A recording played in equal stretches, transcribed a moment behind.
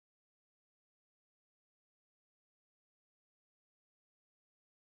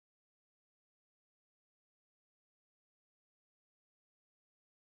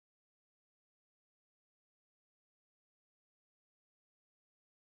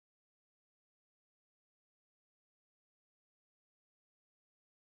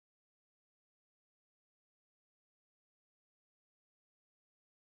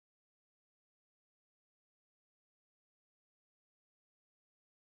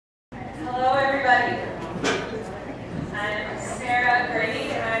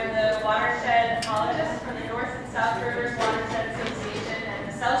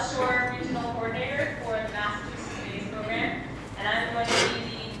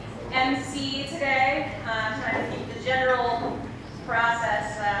MC today, trying to keep the general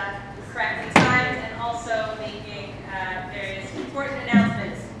process correctly timed and also making various important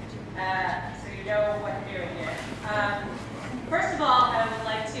announcements so you know what you're doing here. First of all, I would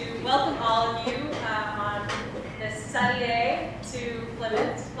like to welcome all of you on this sunny day to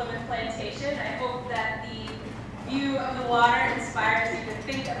Plymouth Plantation. I hope that the view of the water inspires you to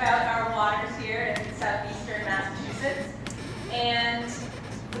think about our waters here in Southeastern Massachusetts. And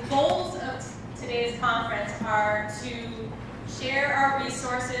the goals of today's conference are to share our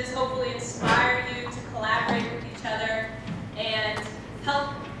resources, hopefully inspire you to collaborate with each other, and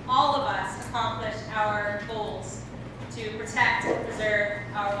help all of us accomplish our goals to protect and preserve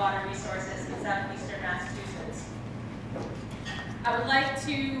our water resources in Southeastern Massachusetts. I would like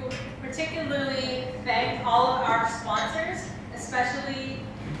to particularly thank all of our sponsors, especially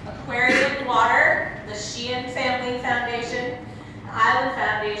Aquarium Water, the Sheehan Family Foundation, the Island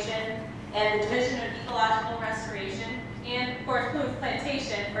Foundation, and the Division of Ecological Restoration, and of course Plymouth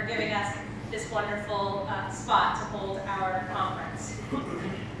Plantation for giving us this wonderful spot to hold our conference.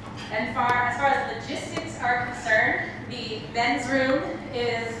 And as far as logistics are concerned, the men's room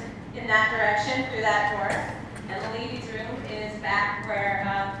is in that direction through that door, and the ladies' room is back where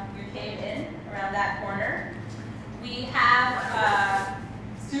you came in, around that corner. We have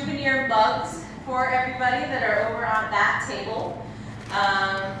souvenir mugs for everybody that are over on that table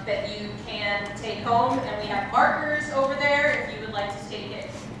that you can take home, and we have markers over there if you would like to take it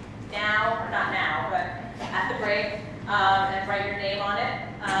now, or not now, but at the break, and write your name on it.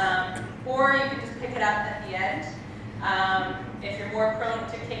 Or you can just pick it up at the end. If you're more prone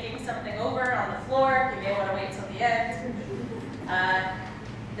to kicking something over on the floor, you may want to wait till the end.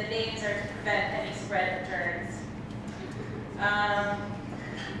 The names are to prevent any spread of germs.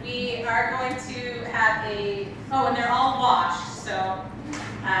 We are going to have and they're all washed, so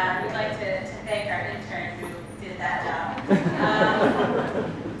we'd like to thank our intern who did that job.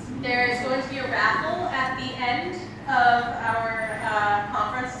 There is going to be a raffle at the end of our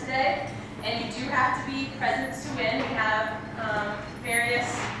conference today, and you do have to be present to win. We have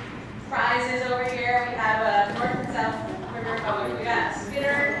various prizes over here. We have a North and South River, we got a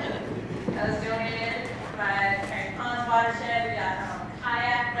spinner that was donated by Perry Pond's Watershed. We got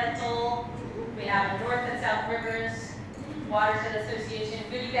kayak rental. We have a North and South Rivers Watershed Association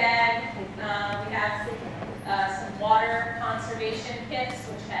goodie bag. We have some water conservation kits,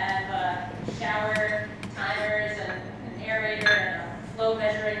 which have shower timers and an aerator and a flow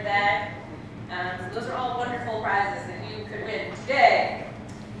measuring bag. Those are all wonderful prizes that you could win today.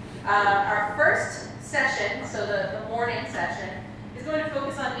 Our first session, so the morning session, is going to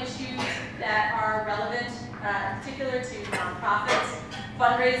focus on issues that are relevant, in particular to nonprofits,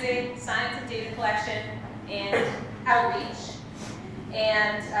 fundraising, science and data collection, and outreach.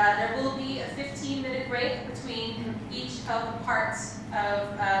 And there will be a 15-minute break between each of the parts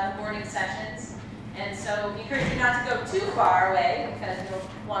of the morning sessions. And so we encourage you not to go too far away because you'll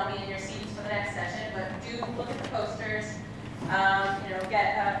want to be in your seats for the next session, but do look at the posters,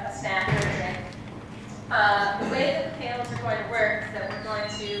 get a snack or a drink. The way that the panels are going to work is that we're going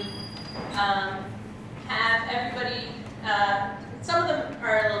to have everybody, some of them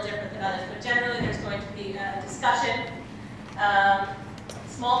are a little different than others, but generally there's going to be a discussion,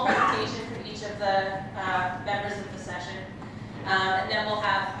 small presentation from each of the members of the session, and then we'll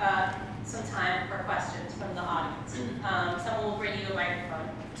have some time for questions from the audience. Someone will bring you a microphone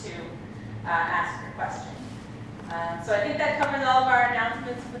to ask your question. So I think that covers all of our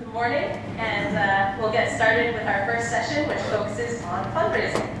announcements for the morning, and we'll get started with our first session, which focuses on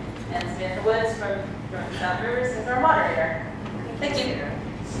fundraising. And Samantha Woods from North and South Rivers is our moderator. Thank you.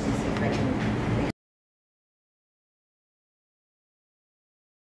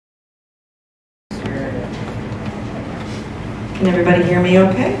 Can everybody hear me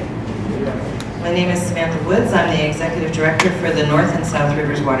okay? My name is Samantha Woods. I'm the Executive Director for the North and South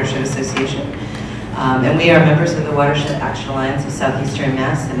Rivers Watershed Association. And we are members of the Watershed Action Alliance of Southeastern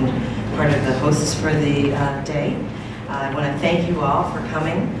Mass and part of the hosts for the day. I want to thank you all for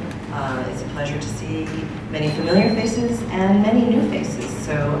coming. It's a pleasure to see many familiar faces and many new faces.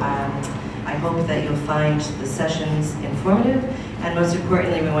 So I hope that you'll find the sessions informative, and most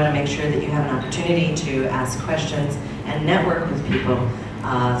importantly, we want to make sure that you have an opportunity to ask questions and network with people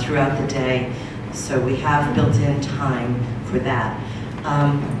throughout the day. So we have built-in time for that.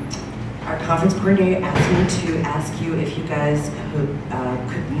 Our conference coordinator asked me to ask you if you guys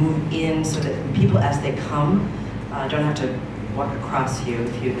could move in so that people, as they come, don't have to walk across you.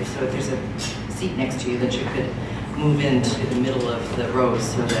 So if there's a seat next to you, that you could move into the middle of the rows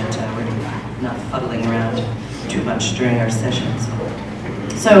so that we're not fuddling around too much during our sessions.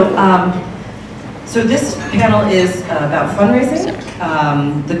 So this panel is about fundraising.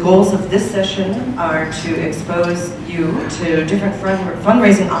 The goals of this session are to expose you to different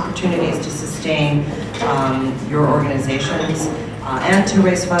fundraising opportunities to sustain your organizations and to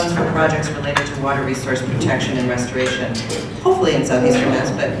raise funds for projects related to water resource protection and restoration, hopefully in Southeastern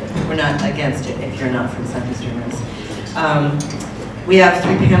Mass, but we're not against it if you're not from Southeastern Mass. We have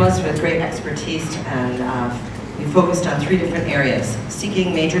three panelists with great expertise, and we focused on three different areas: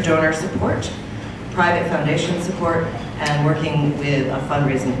 seeking major donor support, private foundation support, and working with a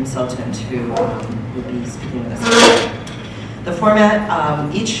fundraising consultant who will be speaking with us. The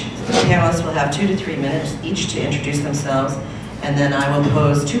format, each panelist will have 2 to 3 minutes each to introduce themselves, and then I will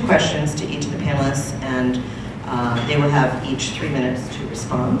pose 2 questions to each of the panelists, and they will have each 3 minutes to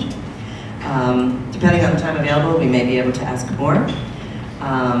respond. Depending on the time available, we may be able to ask more.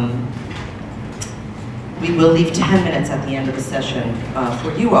 We will leave 10 minutes at the end of the session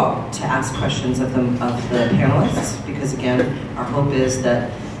for you all to ask questions of the panelists, because again, our hope is that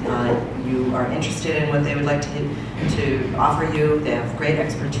you are interested in what they would like to offer you. They have great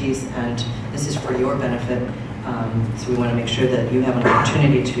expertise, and this is for your benefit. So we want to make sure that you have an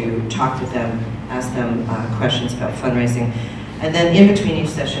opportunity to talk to them, ask them questions about fundraising. And then in between each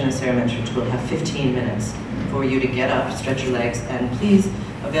session, as Sarah mentioned, we'll have 15 minutes for you to get up, stretch your legs, and please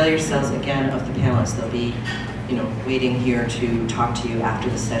avail yourselves again of the panelists. They'll be, waiting here to talk to you after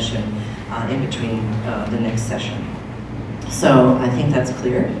the session, in between the next session. So I think that's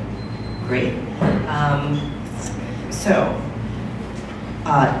clear. Great.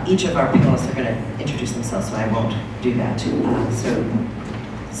 Each of our panelists are going to introduce themselves, so I won't do that. So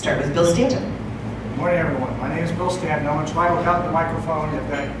start with Bill Stanton. Good morning, everyone. My name is Bill Stanton. I'm going to try without the microphone. If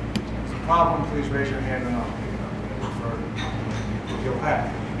that is a problem, please raise your hand and I'll pick it up. Feel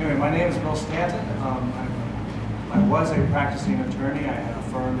back. Anyway, my name is Bill Stanton. I was a practicing attorney. I had a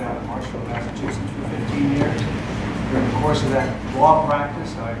firm down in Marshfield, Massachusetts for 15 years. During the course of that law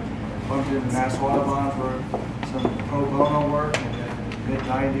practice, I bumped into Mass Audubon for some pro bono work. And in the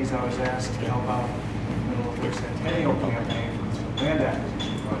mid-90s, I was asked to help out in the middle of their centennial campaign with some land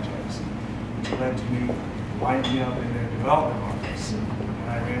acquisition projects, which led to me winding up in their development office. And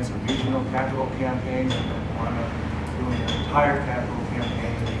I ran some regional capital campaigns, and then wound up doing an entire capital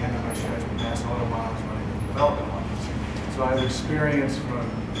campaign at the end of my stretch with Mass Audubon as running the development office. So I have experience from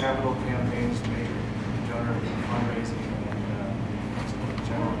capital campaigns, major donor fundraising, and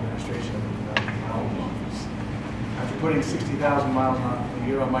general administration of the development office. After putting 60,000 miles a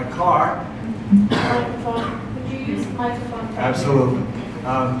year on my car, microphone. Would you use the microphone? Absolutely.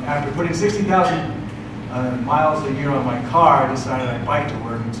 After putting 60,000 miles a year on my car, I decided I'd bike to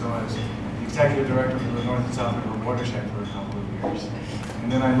work, and so I was the executive director for the North and South River Watershed for a couple of years.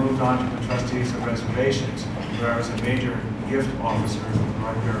 And then I moved on to the trustees of reservations, where I was a major gift officer with the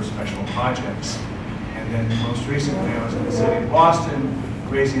Director of Special Projects. And then most recently, I was in the city of Boston,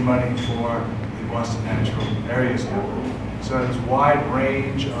 raising money for the Boston Natural Areas Network. So I have this wide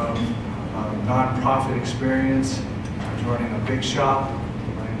range of nonprofit experience. I was running a big shop,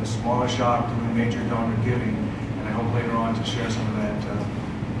 running a smaller shop, doing major donor giving, and I hope later on to share some of that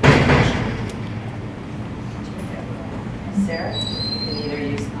information with you. Sarah, you can either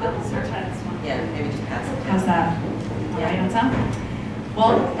use Bill's or yeah, maybe just pass it. How's that? All right, on sound?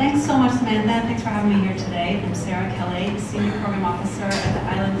 Well, thanks so much, Samantha. Thanks for having me here today. I'm Sarah Kelley, Senior Program Officer at the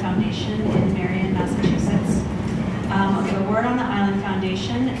Island Foundation in Marion, Massachusetts. I'll give a word on the Island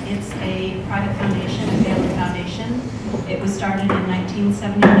Foundation. It's a private foundation, a family foundation. It was started in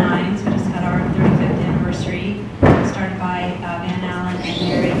 1979, so we just had our 35th anniversary. Started by Van Allen and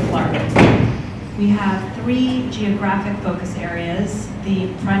Mary Clark. We have 3 geographic focus areas. The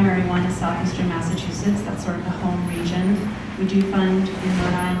primary one is Southeastern Massachusetts. That's sort of the home region. We do fund in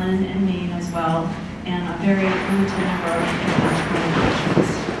Rhode Island and Maine as well, and a very limited number of international locations.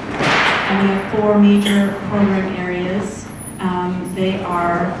 And we have 4 major program areas. They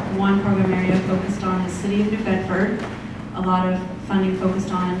are one program area focused on the city of New Bedford, a lot of funding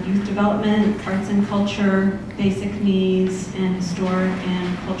focused on youth development, arts and culture, basic needs, and historic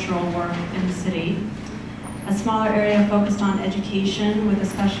and cultural work in the city. A smaller area focused on education with a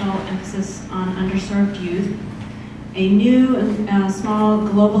special emphasis on underserved youth. A new small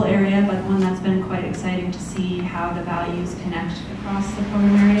global area, but one that's been quite exciting to see how the values connect across the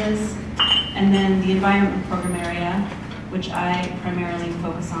program areas. And then the environment program area, which I primarily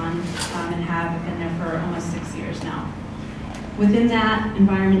focus on and have been there for almost 6 years now. Within that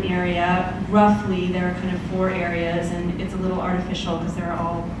environment area, roughly there are kind of 4 areas, and it's a little artificial because they're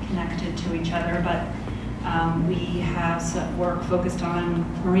all connected to each other, but We have some work focused on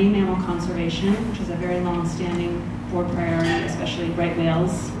marine mammal conservation, which is a very long-standing board priority, especially right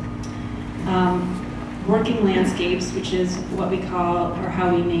whales. Working landscapes, which is what we call, or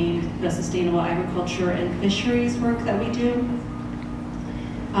how we named, the sustainable agriculture and fisheries work that we do.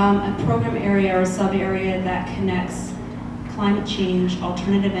 A program area or sub-area that connects climate change,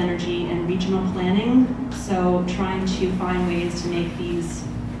 alternative energy, and regional planning. So trying to find ways to make these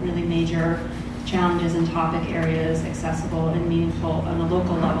really major challenges and topic areas accessible and meaningful on a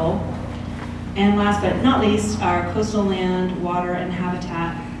local level. And last but not least, our coastal land, water, and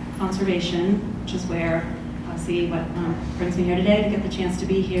habitat conservation, which is where, obviously, what brings me here today to get the chance to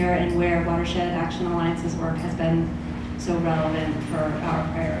be here, and where Watershed Action Alliance's work has been so relevant for our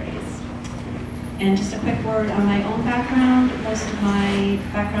priorities. And just a quick word on my own background. Most of my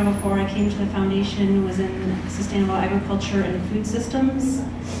background before I came to the foundation was in sustainable agriculture and food systems.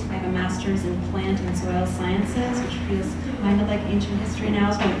 I have a master's in plant and soil sciences, which feels kind of like ancient history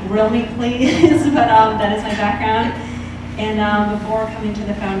now, so grill me please, but that is my background. And before coming to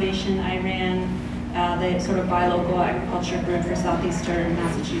the foundation, I ran the sort of buy local agriculture group for Southeastern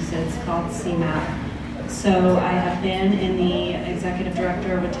Massachusetts called CMAP. So I have been in the executive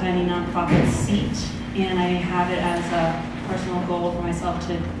director of a tiny nonprofit seat, and I have it as a personal goal for myself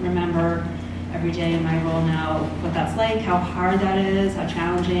to remember every day in my role now what that's like, how hard that is, how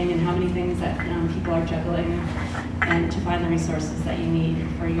challenging, and how many things that people are juggling, and to find the resources that you need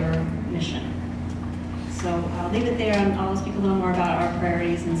for your mission. So I'll leave it there, and I'll speak a little more about our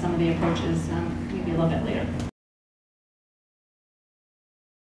priorities and some of the approaches maybe a little bit later.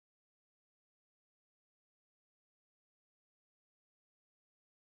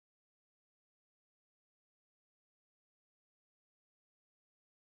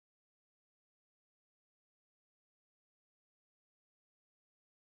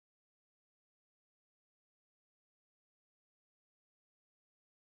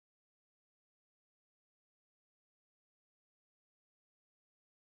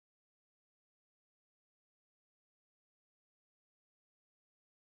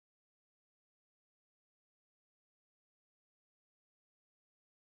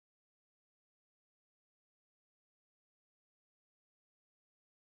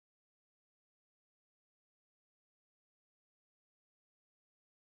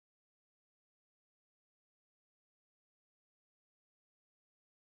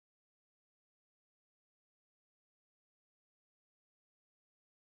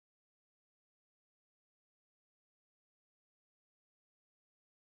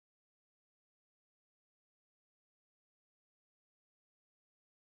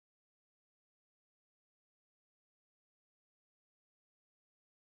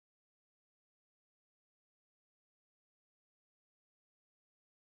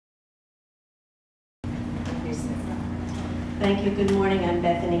 Thank you. Good morning. I'm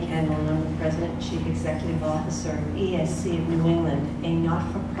Bethany Kendall, and I'm the President and Chief Executive Officer of ESC of New England, a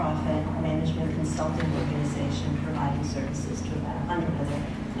not-for-profit management consulting organization providing services to about 100 other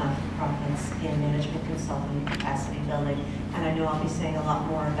not-for-profits in management consulting and capacity building. And I know I'll be saying a lot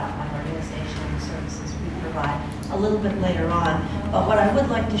more about my organization and the services we provide a little bit later on. But what I would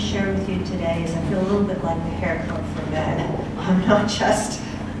like to share with you today is I feel a little bit like the hair club for men. I'm not just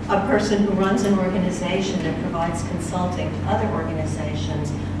a person who runs an organization that provides consulting to other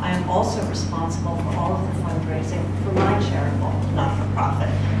organizations. I am also responsible for all of the fundraising for my charitable not-for-profit.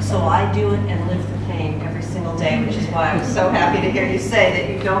 So I do it and live the pain every single day, which is why I was so happy to hear you say that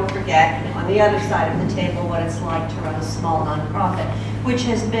you don't forget on the other side of the table what it's like to run a small nonprofit, which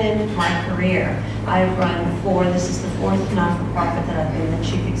has been my career. I've run this is the fourth not-for-profit that I've been the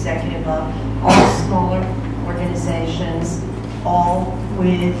chief executive of, all smaller organizations, all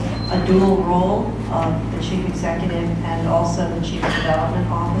with a dual role of the chief executive and also the chief development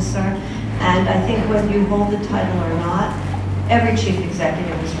officer. And I think whether you hold the title or not, every chief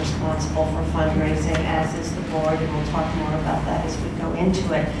executive is responsible for fundraising, as is the board, and we'll talk more about that as we go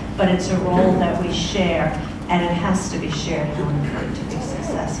into it. But it's a role that we share, and it has to be shared in order for it to be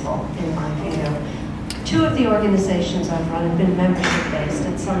successful, in my view. Two of the organizations I've run have been membership-based,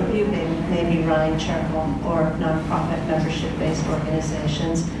 and some of you may be running charitable or nonprofit membership-based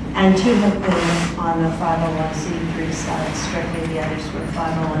organizations, and two have been on the 501c3 side strictly. The others were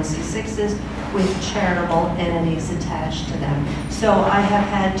 501c6s with charitable entities attached to them. So I have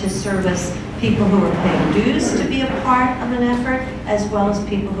had to service people who are paying dues to be a part of an effort, as well as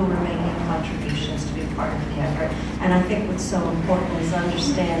people who are making contributions to be part of the effort. And I think what's so important is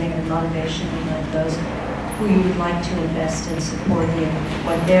understanding the motivation behind those who you would like to invest in supporting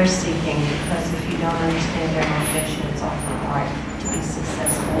what they're seeking, because if you don't understand their motivation, it's awfully hard to be be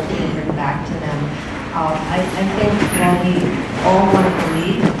successful and bring back to them. I think while we all want to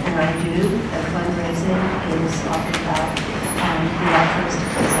believe, and I do, that fundraising is often about the altruistic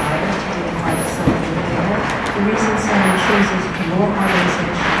desire to be a part of something bigger, the reason someone chooses your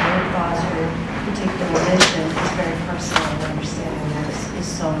organization, your cause, or particular mission is very personal, and understanding that is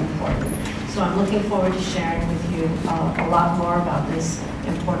so important. So I'm looking forward to sharing with you a lot more about this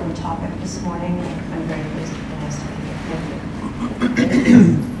important topic this morning. I'm very pleased to be asked to be here. Thank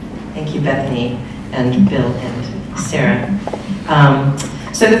you. Thank you, Bethany, and Bill, and Sarah.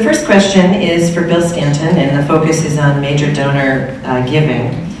 So the first question is for Bill Stanton, and the focus is on major donor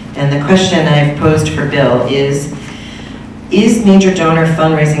giving. And the question I've posed for Bill is major donor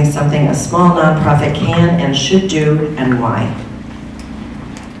fundraising something a small nonprofit can and should do, and why?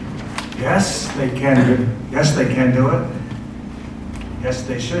 Yes, they can do. Yes, they can do it. Yes,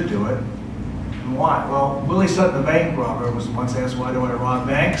 they should do it. And why? Well, Willie Sutton, the bank robber, was once asked, why do I rob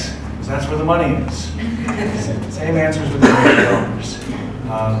banks? Because that's where the money is. Same answers with the major donors.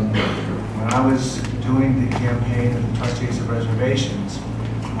 When I was doing the campaign of the trustees of reservations,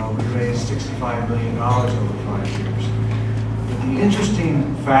 we raised $65 million over 5 years. But the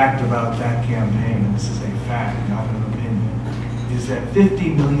interesting fact about that campaign, and this is a fact, not an opinion, is that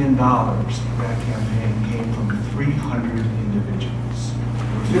 $50 million of that campaign came from 300 individuals.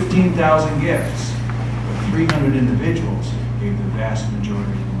 There were 15,000 gifts, but 300 individuals gave the vast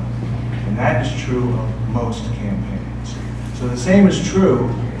majority of the money. And that is true of most campaigns. So the same is true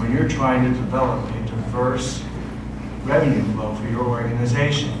when you're trying to develop a diverse revenue flow for your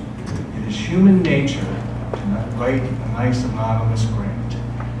organization. It is human nature to not write a nice anonymous grant.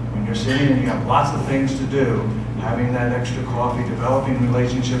 When you're sitting and you have lots of things to do, having that extra coffee, developing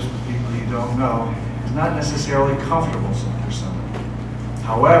relationships with people you don't know, is not necessarily comfortable for somebody.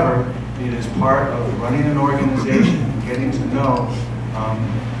 However, it is part of running an organization and getting to know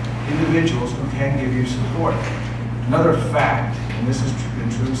individuals who can give you support. Another fact, and this has been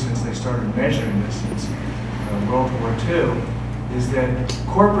true since they started measuring this since World War II, is that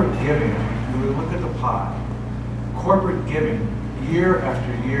corporate giving, when we look at the pie, corporate giving year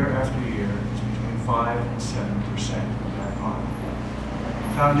after year after year is between 5 and 7% of that pie.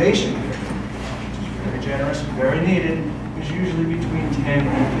 Foundation giving, which is very generous, very needed, is usually between 10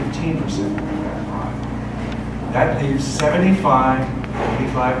 and 15% of that pie. That leaves 75,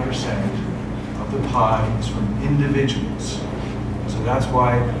 85% of the pie is from individuals. So that's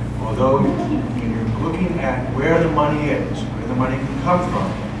why, although when you're looking at where the money is, where the money can come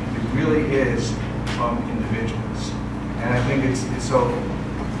from, it really is from individuals. And I think it's so,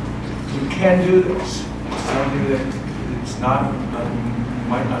 you can do this. It's something that it's not, you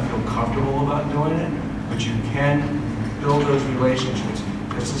might not feel comfortable about doing it, but you can build those relationships.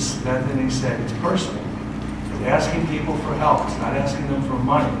 Just as Bethany said, it's personal. It's asking people for help. It's not asking them for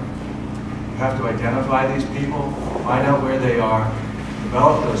money. You have to identify these people, find out where they are,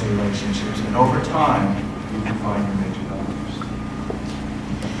 develop those relationships, and over time, you can find your major donors.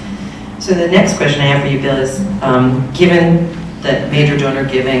 So the next question I have for you, Bill, is given that major donor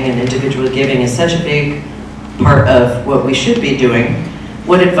giving and individual giving is such a big part of what we should be doing,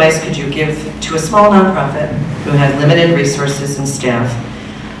 what advice could you give to a small nonprofit who has limited resources and staff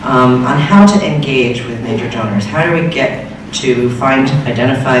on how to engage with major donors? How do we get to find,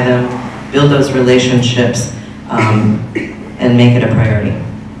 identify them, build those relationships, and make it a priority?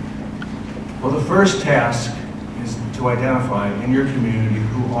 Well, the first task is to identify in your community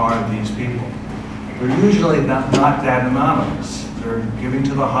who are these people. They're usually not that anonymous. They're giving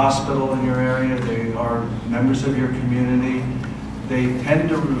to the hospital in your area. They are members of your community. They tend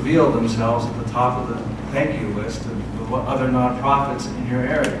to reveal themselves at the top of the thank you list of other nonprofits in your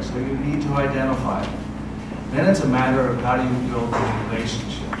area. So you need to identify them. Then it's a matter of how do you build those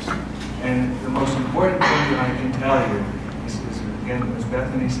relationships. And the most important thing that I can tell you is again, as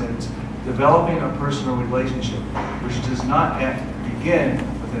Bethany said, it's developing a personal relationship, which does not begin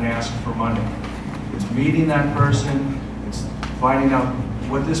with an ask for money. It's meeting that person, it's finding out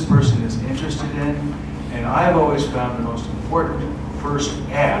what this person is interested in, and I've always found the most important first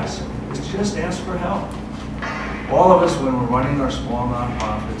ask is to just ask for help. All of us, when we're running our small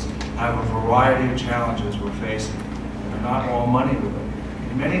nonprofits, have a variety of challenges we're facing. They're not all money related.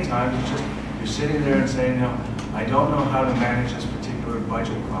 And many times it's just, you're sitting there and saying, you know, I don't know how to manage this particular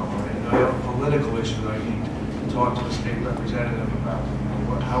budget problem. I have a political issue that I need to talk to the state representative about. You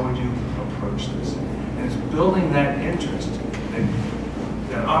know, how would you approach this? And it's building that interest,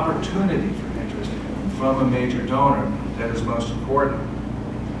 that opportunity for interest from a major donor that is most important.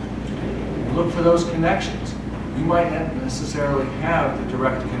 Look for those connections. You might not necessarily have the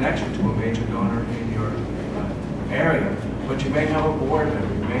direct connection to a major donor in your area, but you may have a board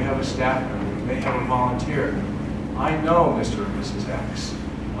member, you may have a staff member, you may have a volunteer. I know Mr. and Mrs. X.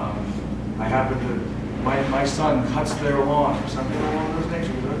 I happen to, my son cuts their lawn or something along those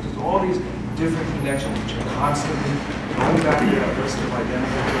nature. There's all these different connections which are constantly going back to that list of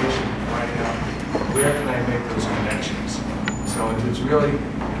identification, finding out where can I make those connections. So it's really,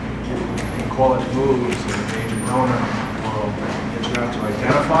 you can call it moves in the major donor world, that you have to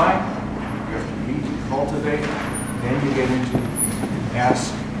identify, you have to meet, cultivate, then you get into the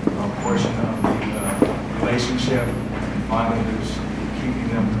ask portion of the relationship, and finally there's keeping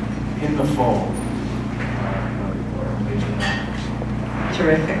them in the fold. Major donors.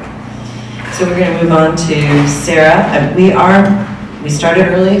 Terrific. So we're going to move on to Sarah. We started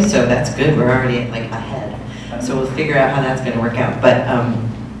early, so that's good. We're already like ahead. So we'll figure out how that's going to work out. But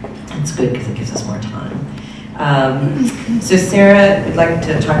it's good because it gives us more time. So Sarah, we'd like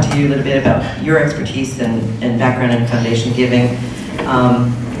to talk to you a little bit about your expertise and background in foundation giving.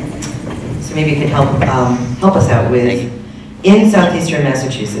 So maybe you could help us out with, in Southeastern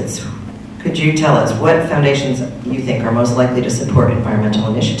Massachusetts, could you tell us what foundations you think are most likely to support environmental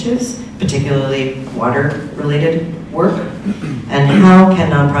initiatives, particularly water-related work? And how can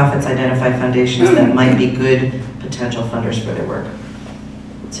nonprofits identify foundations that might be good potential funders for their work?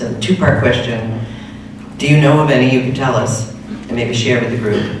 So two-part question. Do you know of any you could tell us and maybe share with the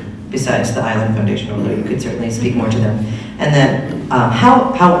group besides the Island Foundation, although you could certainly speak more to them? And then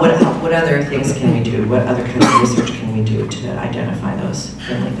what other things can we do? What other kinds of research can we do to identify those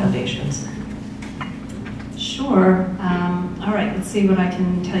friendly foundations? Sure. All right, let's see what I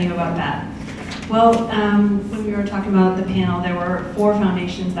can tell you about that. Well, when we were talking about the panel, there were 4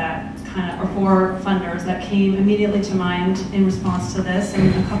 foundations that or 4 funders that came immediately to mind in response to this,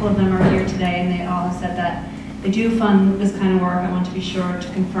 and a couple of them are here today, and they all have said that they do fund this kind of work. I want to be sure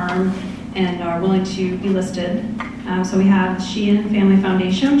to confirm and are willing to be listed. So we have Sheehan Family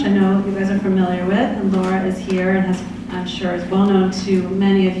Foundation, which I know you guys are familiar with, and Laura is here and I'm sure is well known to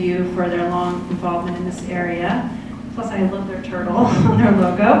many of you for their long involvement in this area. Plus I love their turtle on their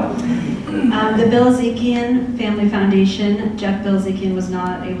logo. The Bill Zekian Family Foundation, Jeff Bill Zekian was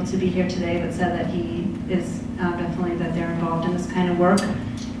not able to be here today, but said that he is definitely that they're involved in this kind of work.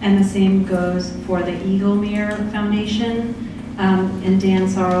 And the same goes for the Eaglemere Foundation. And Dan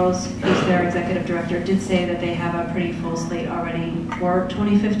Sorrells, who's their executive director, did say that they have a pretty full slate already for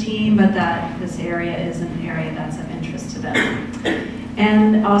 2015, but that this area is an area that's of interest to them.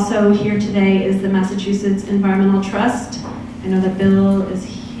 And also here today is the Massachusetts Environmental Trust. I know that Bill is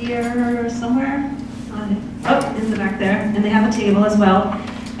here somewhere. Oh, in the back there. And they have a table as well.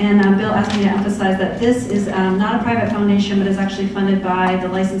 And Bill asked me to emphasize that this is not a private foundation, but is actually funded by the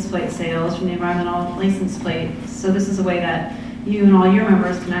license plate sales from the environmental license plate. So this is a way that you and all your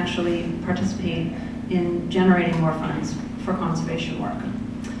members can actually participate in generating more funds for conservation work.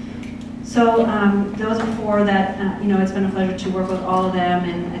 So those are 4 that, it's been a pleasure to work with all of them,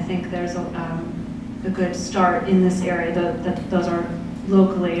 and I think there's a good start in this area. Those are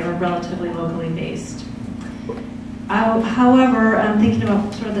locally or relatively locally based. However, thinking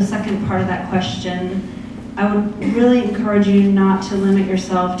about sort of the second part of that question, I would really encourage you not to limit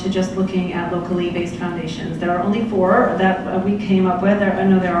yourself to just looking at locally based foundations. There are only 4 that we came up with. I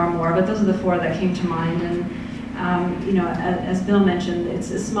know there are more, but those are the 4 that came to mind. And as Bill mentioned,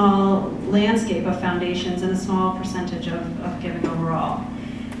 it's a small landscape of foundations and a small percentage of giving overall.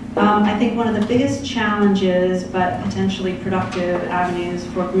 I think one of the biggest challenges, but potentially productive avenues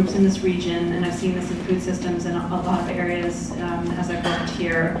for groups in this region, and I've seen this in food systems in a lot of areas as I've worked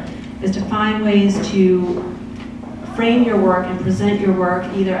here, is to find ways to frame your work and present your work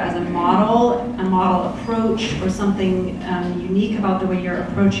either as a model approach, or something unique about the way you're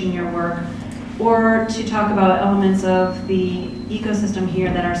approaching your work, or to talk about elements of the ecosystem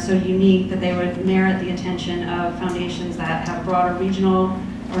here that are so unique that they would merit the attention of foundations that have broader regional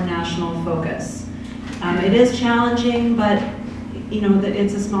or national focus. It is challenging, but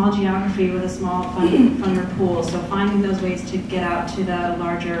it's a small geography with a small funder pool, so finding those ways to get out to the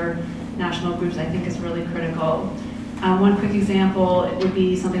larger national groups I think is really critical. One quick example, it would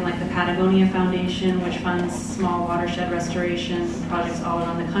be something like the Patagonia Foundation, which funds small watershed restoration projects all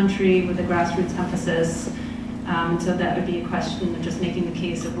around the country with a grassroots emphasis. So that would be a question of just making the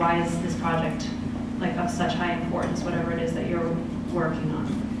case of why is this project of such high importance, whatever it is that you're working on.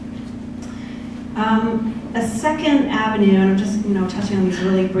 A second avenue, and I'm just touching on these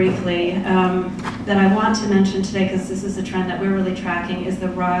really briefly, that I want to mention today, because this is a trend that we're really tracking, is the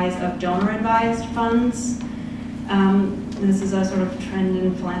rise of donor-advised funds. This is a sort of trend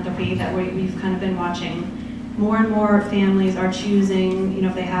in philanthropy that we've kind of been watching. More and more families are choosing,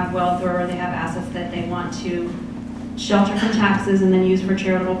 if they have wealth or they have assets that they want to shelter from taxes and then used for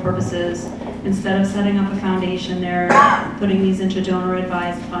charitable purposes. Instead of setting up a foundation, they're putting these into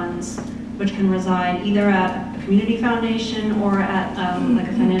donor-advised funds, which can reside either at a community foundation or at like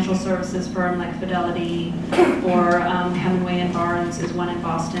a financial services firm like Fidelity, or Hemingway and Barnes is one in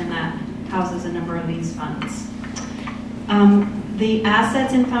Boston that houses a number of these funds. The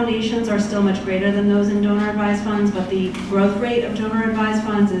assets in foundations are still much greater than those in donor-advised funds, but the growth rate of donor-advised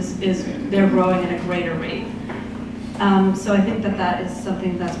funds is they're growing at a greater rate. So I think that that is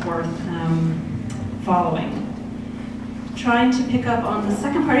something that's worth following. Trying to pick up on the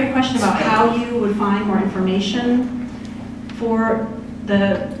second part of your question about how you would find more information for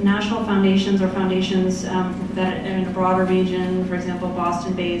the national foundations or foundations that are in a broader region, for example,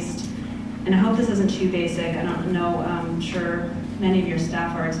 Boston-based. And I hope this isn't too basic. I don't know, I'm sure many of your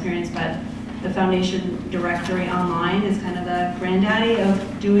staff are experienced, but the foundation directory online is kind of the granddaddy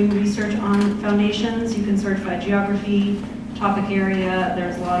of doing research on foundations. You can search by geography, topic area.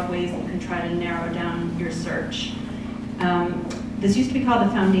 There's a lot of ways that you can try to narrow down your search. This used to be called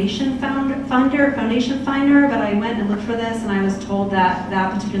the Foundation Finder, but I went and looked for this and I was told that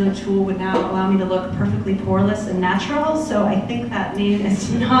that particular tool would now allow me to look perfectly poreless and natural, so I think that name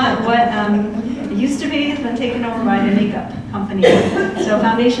is not what it used to be. It's been taken over by the makeup company. So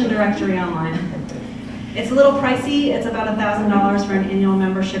Foundation Directory Online. It's a little pricey. It's about $1,000 for an annual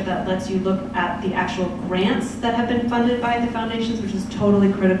membership that lets you look at the actual grants that have been funded by the foundations, which is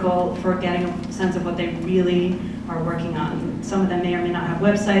totally critical for getting a sense of what they really are working on. Some of them may or may not have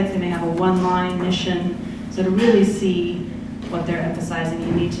websites. They may have a one-line mission. So to really see what they're emphasizing,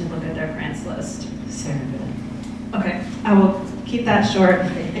 you need to look at their grants list. Sarah. Okay, I will keep that short.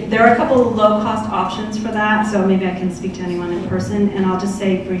 There are a couple of low-cost options for that, so maybe I can speak to anyone in person. And I'll just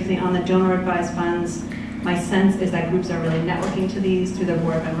say briefly on the donor-advised funds, my sense is that groups are really networking to these through their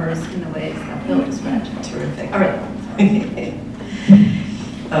board members in the ways that Bill described. Terrific. All right.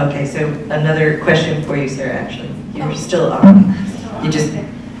 Okay, so another question for you, Sarah, actually. You're still on. You just,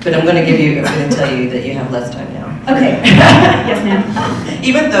 but I'm going to tell you that you have less time now. Okay. Yes, ma'am.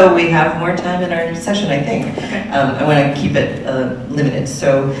 Even though we have more time in our session, I think. Okay. I want to keep it limited.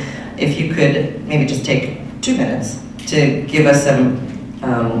 So if you could maybe just take 2 minutes to give us some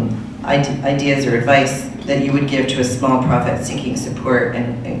ideas or advice that you would give to a small profit seeking support,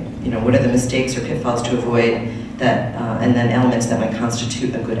 and you know, what are the mistakes or pitfalls to avoid that, and then elements that might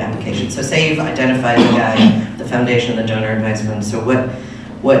constitute a good application. So say you've identified the guy, the foundation, the donor advised fund. So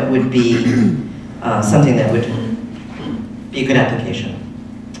what would be something that would be a good application?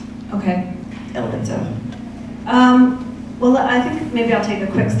 Okay. Elements of. Well, I think maybe I'll take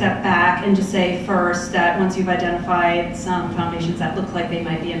a quick step back and just say first that once you've identified some foundations that look like they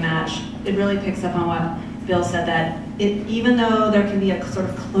might be a match, it really picks up on what Bill said, that even though there can be a sort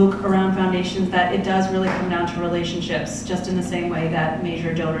of cloak around foundations, that it does really come down to relationships, just in the same way that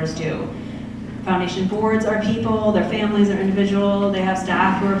major donors do. Foundation boards are people, their families are individual, they have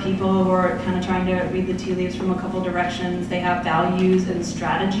staff who are people who are kind of trying to read the tea leaves from a couple directions. They have values and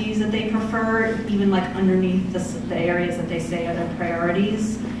strategies that they prefer, even like underneath the areas that they say are their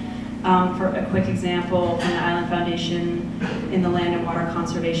priorities. For a quick example, from the Island Foundation in the land and water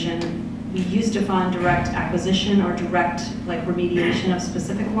conservation, we used to fund direct acquisition or direct like remediation of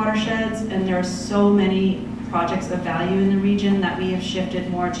specific watersheds, and there are so many projects of value in the region that we have shifted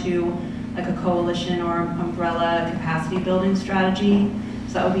more to like a coalition or umbrella capacity building strategy.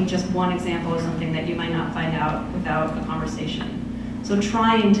 So that would be just one example of something that you might not find out without a conversation. So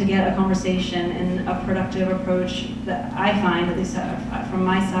trying to get a conversation and a productive approach that I find, at least from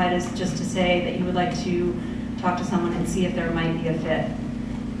my side, is just to say that you would like to talk to someone and see if there might be a fit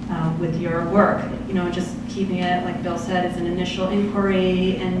with your work. You know, just keeping it, like Bill said, it's an initial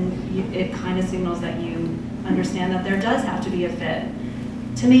inquiry, and it kind of signals that you understand that there does have to be a fit.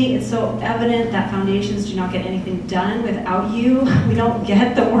 To me, it's so evident that foundations do not get anything done without you. We don't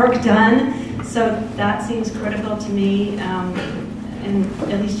get the work done. So that seems critical to me, and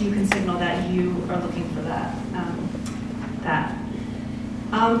at least you can signal that you are looking for that.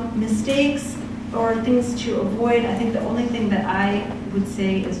 Mistakes or things to avoid, I think the only thing that I would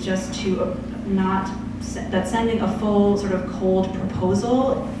say is just to that sending a full sort of cold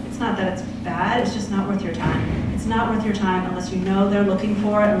proposal, it's not that it's bad, it's just not worth your time. It's not worth your time unless you know they're looking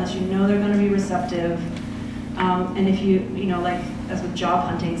for it, unless you know they're going to be receptive. And if you know, like as with job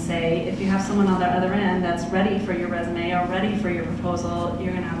hunting, say, if you have someone on the other end that's ready for your resume or ready for your proposal,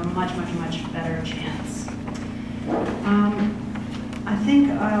 you're going to have a much, much, much better chance. I think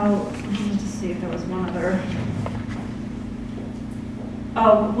let me just see if there was one other.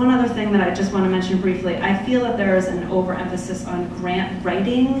 Oh, one other thing that I just want to mention briefly. I feel that there is an overemphasis on grant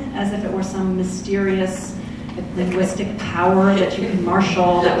writing as if it were some mysterious linguistic power that you can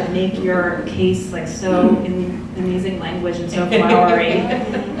marshal that would make your case like so in amazing language and so flowery.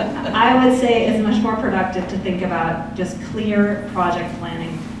 I would say it's much more productive to think about just clear project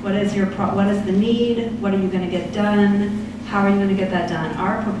planning. What is the need? What are you going to get done? How are you going to get that done?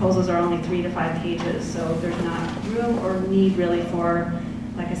 Our proposals are only 3 to 5 pages, so there's not room or need really for,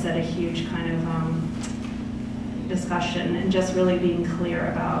 like I said, a huge kind of discussion, and just really being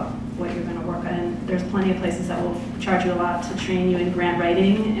clear about what you're going to work on. There's plenty of places that will charge you a lot to train you in grant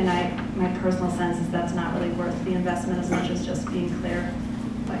writing, and my personal sense is that's not really worth the investment as much as just being clear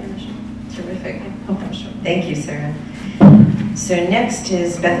about your mission. Terrific. I hope that was short. Thank you, Sarah. So next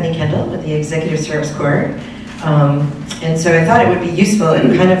is Bethany Kendall with the Executive Service Corps. And so I thought it would be useful,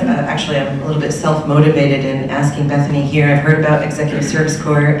 and kind of, actually I'm a little bit self-motivated in asking Bethany here. I've heard about Executive Service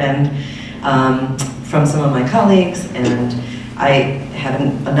Corps and from some of my colleagues, and I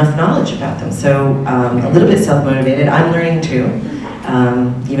haven't enough knowledge about them. So a little bit self-motivated. I'm learning too,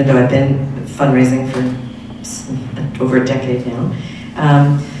 even though I've been fundraising for over a decade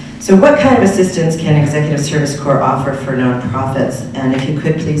now. So what kind of assistance can Executive Service Corps offer for nonprofits? And if you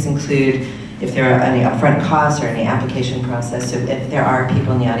could please include if there are any upfront costs or any application process, so if there are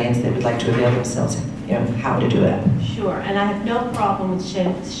people in the audience that would like to avail themselves, how to do it. Sure, and I have no problem with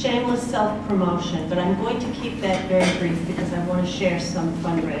shameless self-promotion, but I'm going to keep that very brief because I want to share some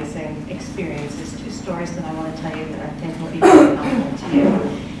fundraising experiences, 2 stories that I want to tell you that I think will be very helpful to you.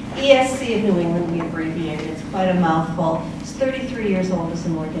 ESC of New England, we abbreviate it. It's quite a mouthful. It's 33 years old as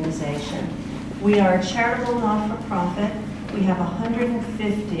an organization. We are a charitable not-for-profit. We have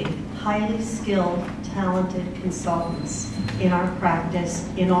 150 highly skilled, talented consultants in our practice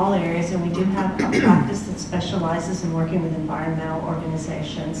in all areas, and we do have a practice that specializes in working with environmental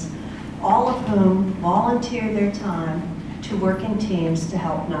organizations, all of whom volunteer their time to work in teams to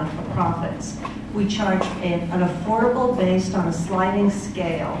help not-for-profits. We charge an affordable, based on a sliding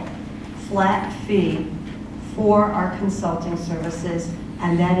scale, flat fee for our consulting services,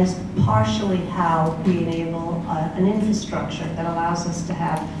 and that is partially how we enable an infrastructure that allows us to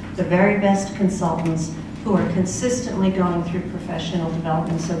have the very best consultants who are consistently going through professional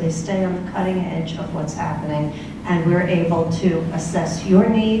development, so they stay on the cutting edge of what's happening, and we're able to assess your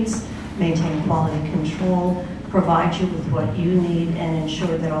needs, maintain quality control, provide you with what you need, and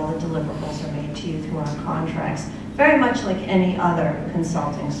ensure that all the deliverables are made to you through our contracts, very much like any other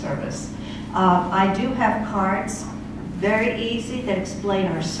consulting service. I do have cards, very easy, that explain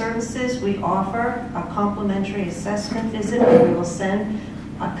our services. We offer a complimentary assessment visit where we will send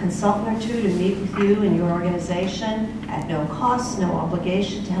a consultant or 2 to meet with you and your organization at no cost, no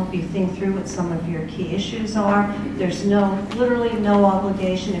obligation, to help you think through what some of your key issues are. There's literally no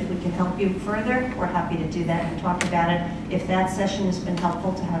obligation. If we can help you further, we're happy to do that and talk about it. If that session has been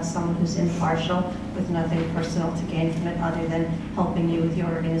helpful to have someone who's impartial with nothing personal to gain from it other than helping you with your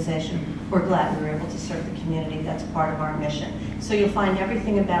organization, we're glad we were able to serve the community. That's part of our mission. So you'll find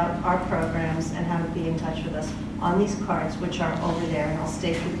everything about our programs and how to be in touch with us on these cards, which are over there, and I'll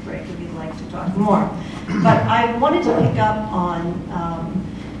stay through the break if you'd like to talk more. But I wanted to pick up on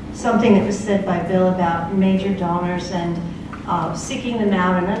something that was said by Bill about major donors and seeking them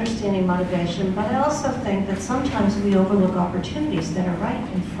out and understanding motivation, but I also think that sometimes we overlook opportunities that are right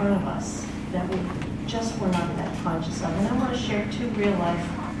in front of us that we just were not that conscious of. And I want to share 2 real-life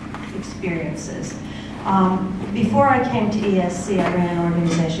experiences. Before I came to ESC, I ran an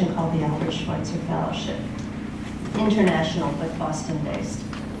organization called the Albert Schweitzer Fellowship, international but Boston-based.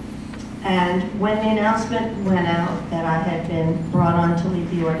 And when the announcement went out that I had been brought on to lead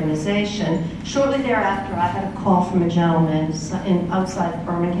the organization, shortly thereafter I had a call from a gentleman outside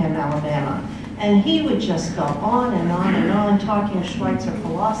Birmingham, Alabama. And he would just go on and on and on, talking Schweitzer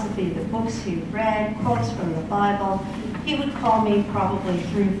philosophy, the books he read, quotes from the Bible. He would call me probably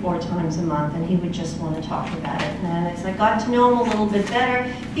 3 or 4 times a month, and he would just want to talk about it. And as I got to know him a little bit better,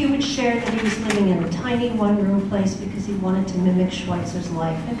 he would share that he was living in a tiny 1-room place because he wanted to mimic Schweitzer's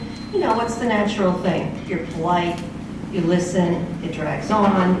life. And you know, what's the natural thing? You're polite, you listen, it drags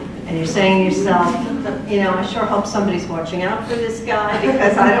on, and you're saying to yourself, you know, I sure hope somebody's watching out for this guy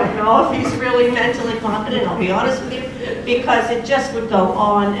because I don't know if he's really mentally competent, I'll be honest with you, because it just would go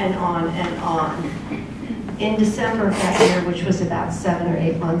on and on and on. In December of that year, which was about 7 or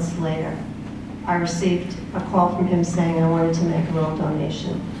 8 months later, I received a call from him saying I wanted to make a little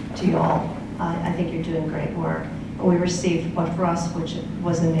donation to you all. I think you're doing great work. And we received what for us, which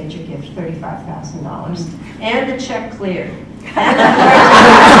was a major gift, $35,000. And the check cleared. And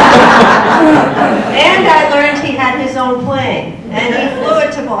I learned he had his own plane. And he flew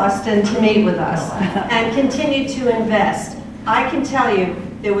it to Boston to meet with us and continued to invest. I can tell you,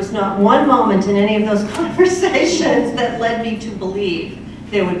 There was not one moment in any of those conversations that led me to believe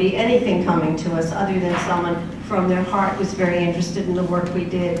there would be anything coming to us other than someone from their heart was very interested in the work we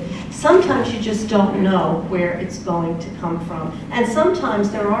did. Sometimes you just don't know where it's going to come from. And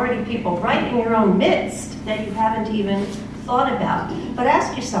sometimes there are already people right in your own midst that you haven't even thought about. But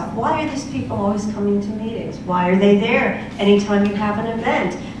ask yourself, why are these people always coming to meetings? Why are they there anytime you have an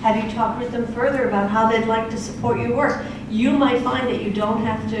event? Have you talked with them further about how they'd like to support your work? You might find that you don't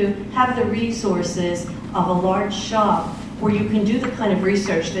have to have the resources of a large shop where you can do the kind of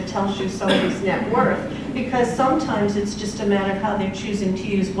research that tells you somebody's net worth, because sometimes it's just a matter of how they're choosing to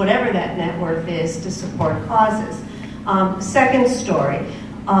use whatever that net worth is to support causes. Second story,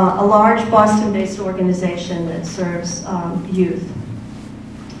 a large Boston-based organization that serves youth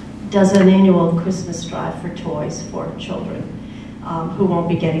does an annual Christmas drive for toys for children who won't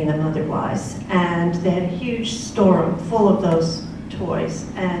be getting them otherwise. And they had a huge storeroom full of those toys,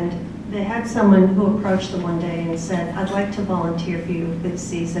 and they had someone who approached them one day and said, I'd like to volunteer for you this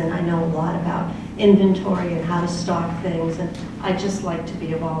season. I know a lot about inventory and how to stock things, and I'd just like to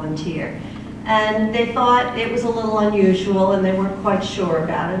be a volunteer. And they thought it was a little unusual, and they weren't quite sure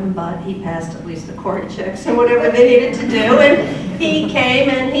about him, but he passed at least the court checks and whatever they needed to do, and he came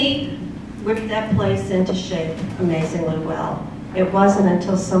and he whipped that place into shape amazingly well. It wasn't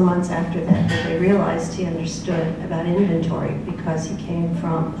until some months after that that they realized he understood about inventory, because he came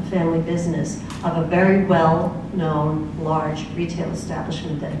from a family business of a very well-known large retail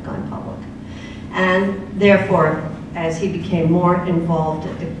establishment that had gone public. And therefore, as he became more involved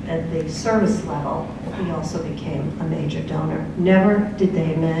at the service level, he also became a major donor. Never did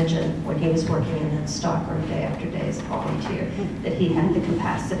they imagine when he was working in that stockroom day after day as a volunteer that he had the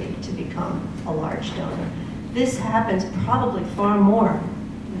capacity to become a large donor. This happens probably far more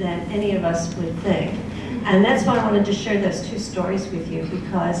than any of us would think. And that's why I wanted to share those two stories with you,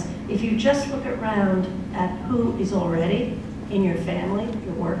 because if you just look around at who is already in your family,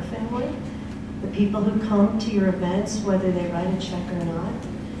 your work family, the people who come to your events, whether they write a check or not,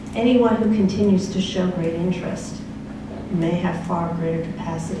 anyone who continues to show great interest may have far greater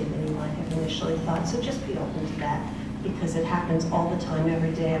capacity than you might have initially thought. So just be open to that, because it happens all the time,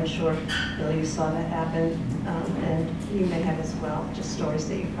 every day. I'm sure, Bill, you saw that happen, and you may have as well, just stories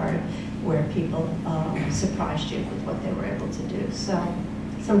that you've heard where people surprised you with what they were able to do. So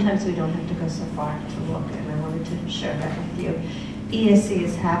sometimes we don't have to go so far to look, and I wanted to share that with you. ESC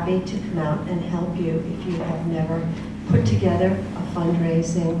is happy to come out and help you if you have never put together a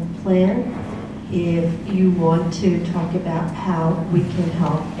fundraising plan. If you want to talk about how we can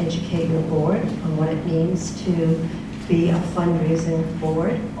help educate your board on what it means to be a fundraising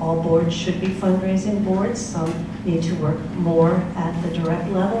board. All boards should be fundraising boards. Some need to work more at the direct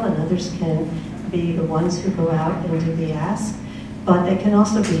level, and others can be the ones who go out and do the ask. But they can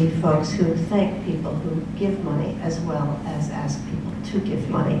also be folks who thank people who give money as well as ask people to give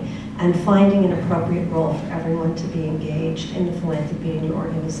money. And finding an appropriate role for everyone to be engaged in the philanthropy in your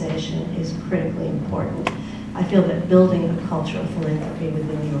organization is critically important. I feel that building a culture of philanthropy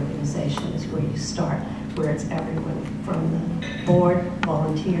within the organization is where you start, where it's everyone from the board,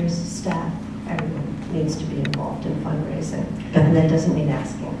 volunteers, staff, everyone needs to be involved in fundraising. And that doesn't mean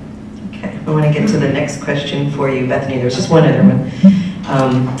asking. Okay, I want to get to the next question for you, Bethany. There's just one other one.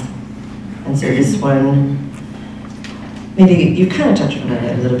 And so this one, maybe you kind of touched on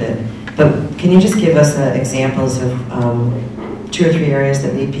it a little bit, but can you just give us examples of 2 or 3 areas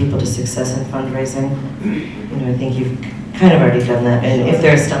that lead people to success in fundraising? You know, I think you've kind of already done that. And if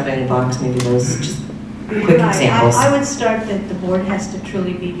there's stumbling blocks, maybe those just quick examples. I would start that the board has to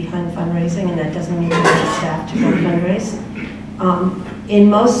truly be behind fundraising, and that doesn't mean you need staff to go fundraise. In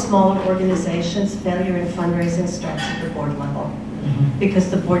most smaller organizations, failure in fundraising starts at the board level,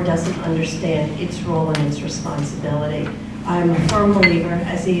 because the board doesn't understand its role and its responsibility. I'm a firm believer,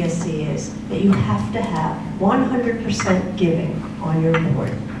 as ESC is, that you have to have 100% giving on your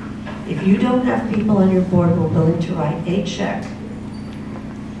board. If you don't have people on your board who are willing to write a check,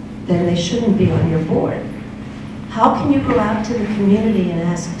 then they shouldn't be on your board. How can you go out to the community and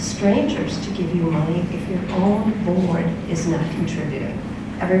ask strangers to give you money if your own board is not contributing?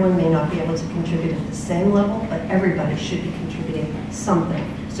 Everyone may not be able to contribute at the same level, but everybody should be contributing something.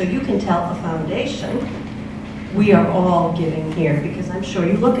 So you can tell a foundation, we are all giving here, because I'm sure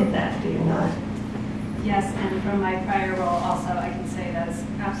you look at that, do you not? Yes, and from my prior role also, I can say that's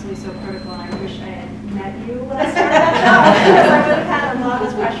absolutely so critical, and I wish I had met you when I started that job, because I would have had a lot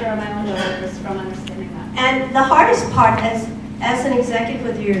of pressure on my own shoulders from understanding that. And the hardest part as an executive,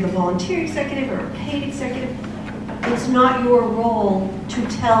 whether you're the volunteer executive or a paid executive, it's not your role to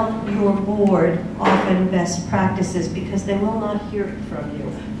tell your board often best practices because they will not hear it from you,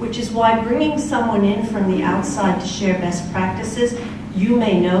 which is why bringing someone in from the outside to share best practices, you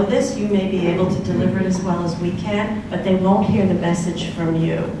may know this, you may be able to deliver it as well as we can, but they won't hear the message from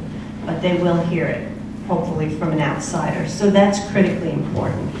you, but they will hear it, hopefully from an outsider. So that's critically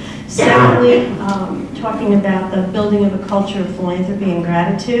important. Secondly, talking about the building of a culture of philanthropy and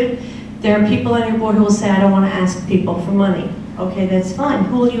gratitude, there are people on your board who will say, I don't want to ask people for money. Okay, that's fine.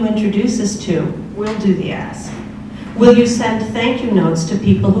 Who will you introduce us to? We'll do the ask. Will you send thank you notes to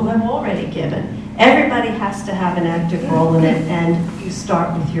people who have already given? Everybody has to have an active role in it, and you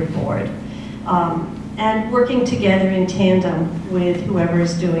start with your board. And working together in tandem with whoever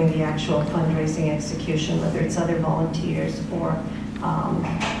is doing the actual fundraising execution, whether it's other volunteers or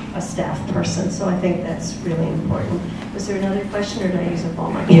a staff person. So I think that's really important. Was there another question, or did I use up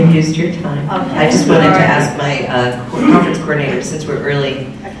all my time? You've used your time. Okay. I just wanted to ask my conference coordinator, since we're early,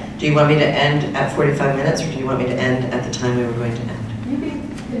 Okay. do you want me to end at 45 minutes, or do you want me to end at the time we were going to end?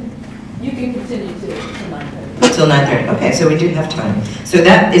 You can continue to 9:30. Till 9:30. Okay, so we do have time. So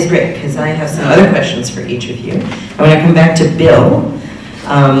that is great, because I have some other questions for each of you. I want to come back to Bill.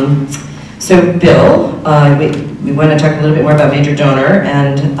 So Bill, we want to talk a little bit more about major donor,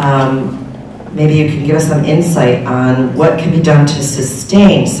 and maybe you can give us some insight on what can be done to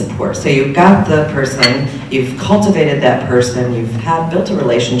sustain support. So you've got the person, you've cultivated that person, you've built a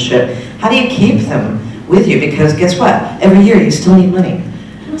relationship. How do you keep them with you? Because guess what? Every year you still need money.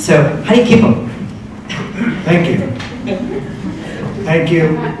 So how do you keep them? Thank you. Thank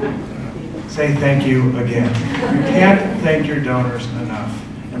you. Say thank you again. You can't thank your donors enough,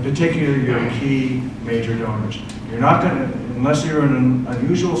 and particularly your key major donors. You're not going to, unless you're in an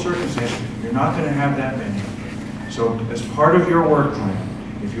unusual circumstance, you're not going to have that many. So as part of your work plan,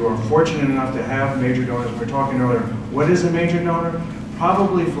 if you are fortunate enough to have major donors, we were talking earlier, what is a major donor?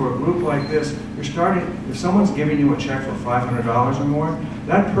 Probably for a group like this, you're starting, if someone's giving you a check for $500 or more,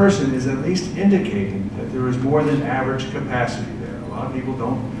 that person is at least indicating that there is more than average capacity there. A lot of people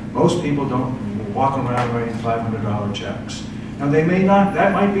don't, most people don't walk around writing $500 checks. Now they may not,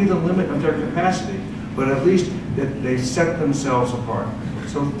 that might be the limit of their capacity, but at least that they set themselves apart.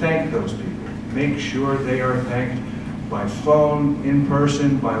 So thank those people. Make sure they are thanked by phone, in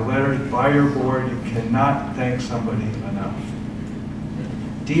person, by letters, by your board. You cannot thank somebody enough.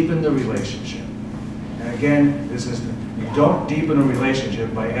 Deepen the relationship. And again, this is, you don't deepen a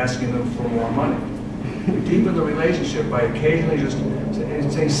relationship by asking them for more money. You deepen the relationship by occasionally just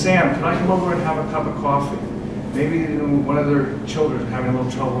saying, Sam, can I come over and have a cup of coffee? Maybe one of their children is having a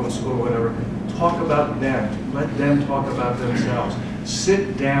little trouble in school or whatever. Talk about them. Let them talk about themselves.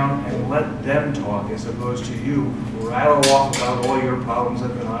 Sit down and let them talk as opposed to you rattle off about all your problems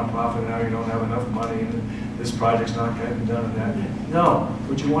at the nonprofit. Now you don't have enough money and this project's not getting done and that. No,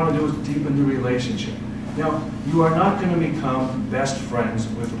 what you want to do is deepen the relationship. Now, you are not going to become best friends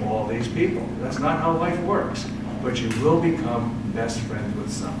with all these people. That's not how life works. But you will become best friends with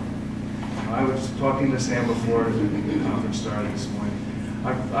some. I was talking to Sam before the conference started this morning.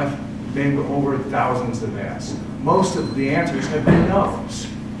 I've made over thousands of asks. Most of the answers have been no's.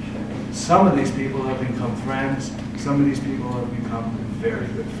 Some of these people have become friends. Some of these people have become very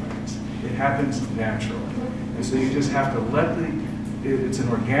good friends. It happens naturally. And so you just have to let it's an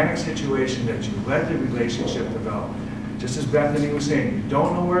organic situation that you let the relationship develop. Just as Bethany was saying, you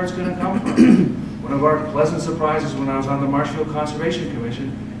don't know where it's going to come from. One of our pleasant surprises when I was on the Marshfield Conservation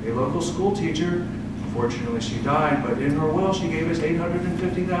Commission, a local school teacher, unfortunately she died, but in her will she gave us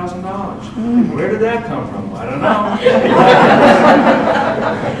 $850,000. Where did that come from? I don't know.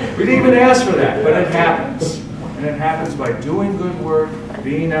 We didn't even ask for that, but it happens. And it happens by doing good work,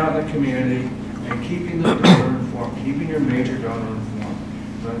 being out in the community, and keeping the donor informed, keeping your major donor informed.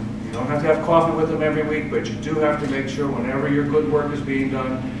 You don't have to have coffee with them every week, but you do have to make sure whenever your good work is being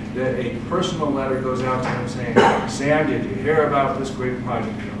done, that a personal letter goes out to them saying, Sam, did you hear about this great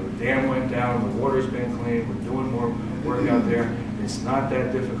project? You know, the dam went down, the water's been cleaned, we're doing more work out there. It's not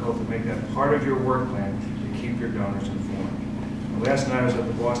that difficult to make that part of your work plan to keep your donors informed. Last night I was at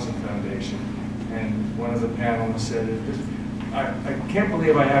the Boston Foundation, and one of the panelists said, I can't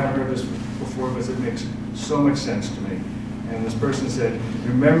believe I haven't heard this before because it makes so much sense to me. And this person said,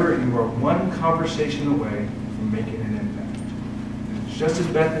 remember, you are one conversation away from making an impact. And it's just as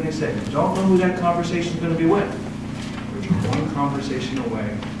Bethany said, you don't know who that conversation is going to be with, but you're one conversation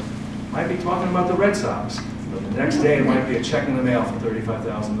away. Might be talking about the Red Sox, but the next day it might be a check in the mail for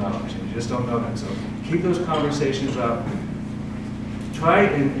 $35,000, and you just don't know that. So keep those conversations up. Try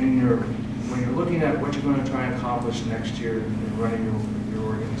when you're looking at what you're going to try and accomplish next year in running your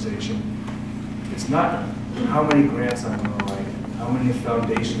organization, it's not how many grants I'm going to write, how many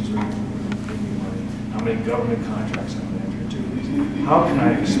foundations are going to give me money, how many government contracts I'm going to enter into. How can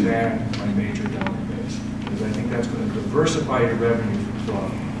I expand my major donor base? Because I think that's going to diversify your revenue flow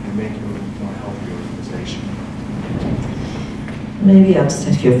and make you a more healthy organization. Maybe I'll just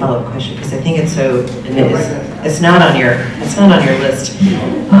ask you a follow-up question because I think it's so. And it's not on your list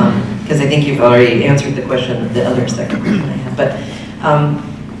because I think you've already answered the question, the other second question I had. But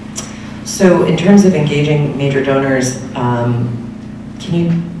so in terms of engaging major donors, can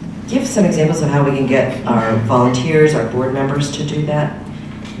you give some examples of how we can get our volunteers, our board members to do that?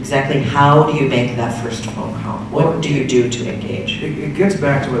 Exactly how do you make that first phone call? What do you do to engage? It gets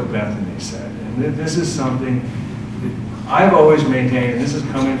back to what Bethany said, and this is something that I've always maintained, and this is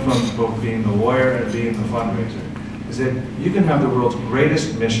coming from both being the lawyer and being the fundraiser, is that you can have the world's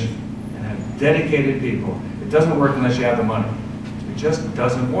greatest mission and have dedicated people. It doesn't work unless you have the money. It just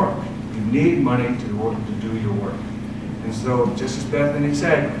doesn't work. You need money to do your work. And so, just as Bethany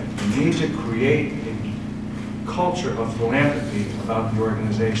said, you need to create a culture of philanthropy about the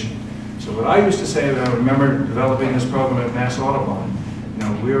organization. So what I used to say, when I remember developing this program at Mass Audubon, you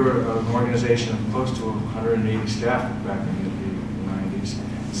know, we were an organization of close to 180 staff back in the 90s.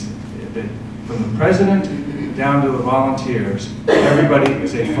 That from the president down to the volunteers, everybody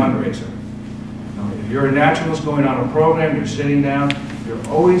is a fundraiser. You know, if you're a naturalist going on a program, you're sitting down, you're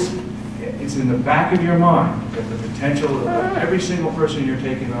always, it's in the back of your mind that the potential of every single person you're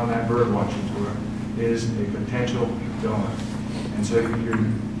taking on that bird watching tour is a potential donor. And so you're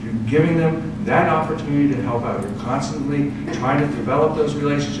giving them that opportunity to help out. You're constantly trying to develop those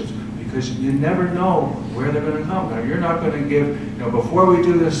relationships because you never know where they're going to come. Now, you're not going to give, you know, before we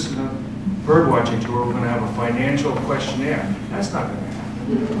do this bird watching tour, we're going to have a financial questionnaire. That's not going to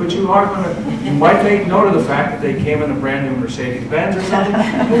happen. But you are going to, you might make note of the fact that they came in a brand new Mercedes-Benz or something.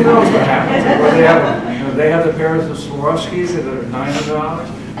 Who knows what happens? Or they have, you know, they have the pairs of Swarovskis that are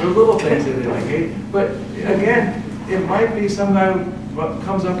 $900. There are little things that indicate. But again, it might be some guy who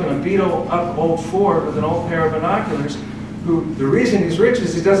comes up in a beat-up old Ford with an old pair of binoculars, who the reason he's rich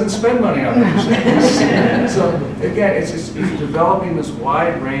is he doesn't spend money on things. So again, it's developing this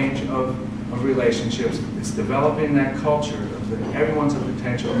wide range of relationships. It's developing that culture of that everyone's a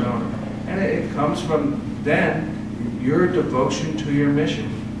potential donor. And it comes from then your devotion to your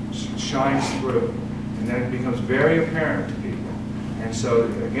mission shines through. And then it becomes very apparent to people. And so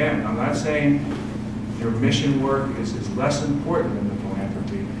again, I'm not saying your mission work is less important than the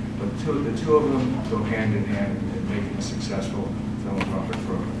philanthropy, but the two of them go hand in hand in making a successful philanthropic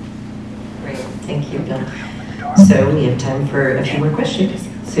program. Great, thank you, Bill. So we have time for a few more questions.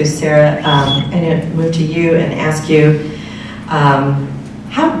 So Sarah, I'm going to move to you and ask you,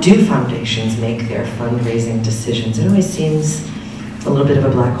 how do foundations make their fundraising decisions? It always seems a little bit of a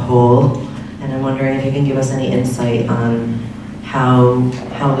black hole, and I'm wondering if you can give us any insight on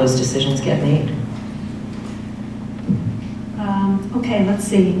how those decisions get made. Okay, let's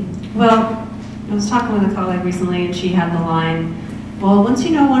see. Well, I was talking with a colleague recently and she had the line, well, once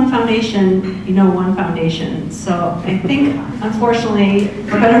you know one foundation, you know one foundation. So I think, unfortunately,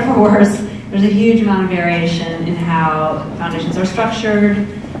 for better or for worse, there's a huge amount of variation in how foundations are structured.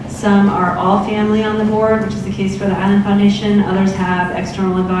 Some are all family on the board, which is the case for the Island Foundation. Others have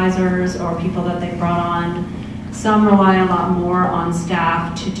external advisors or people that they brought on. Some rely a lot more on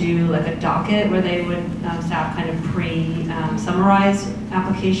staff to do like a docket where they would, staff kind of pre-summarize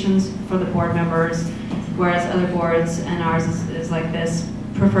applications for the board members, whereas other boards, and ours is like this,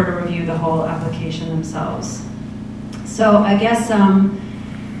 prefer to review the whole application themselves. So I guess,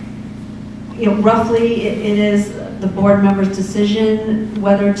 you know, roughly it is the board member's decision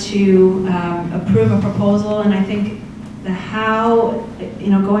whether to approve a proposal, and I think the how, you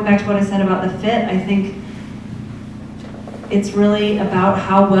know, going back to what I said about the fit, I think it's really about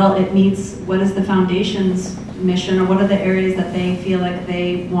how well it meets what is the foundation's mission or what are the areas that they feel like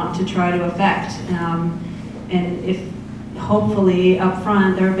they want to try to affect. And if hopefully up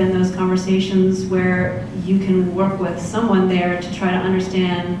front there have been those conversations where you can work with someone there to try to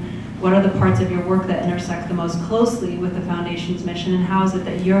understand what are the parts of your work that intersect the most closely with the foundation's mission, and how is it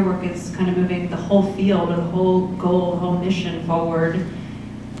that your work is kind of moving the whole field or the whole goal, the whole mission forward.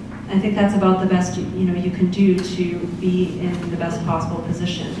 I think that's about the best you can do to be in the best possible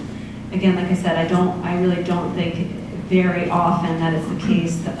position. Again, like I said, I really don't think very often that it's the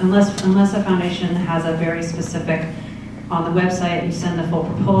case that unless a foundation has a very specific, on the website you send the full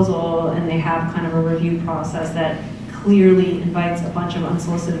proposal and they have kind of a review process that clearly invites a bunch of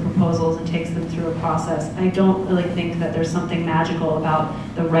unsolicited proposals and takes them through a process. I don't really think that there's something magical about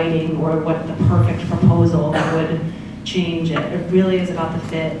the writing or what the perfect proposal that would change it. It really is about the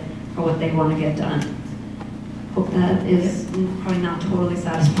fit for what they want to get done. Hope that is probably not totally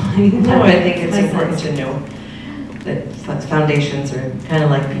satisfying. No, I think it's My important sense. to know that foundations are kind of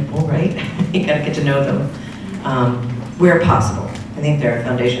like people, right? You gotta get to know them where possible. I think there are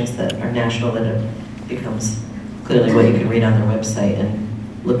foundations that are national that it becomes clearly what you can read on their website and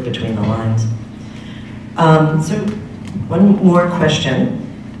look between the lines. So one more question.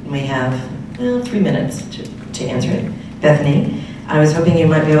 We have 3 minutes to answer it. Bethany, I was hoping you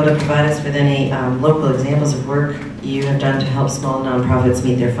might be able to provide us with any local examples of work you have done to help small nonprofits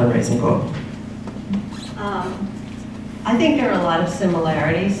meet their fundraising goal. I think there are a lot of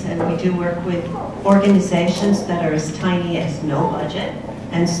similarities, and we do work with organizations that are as tiny as no budget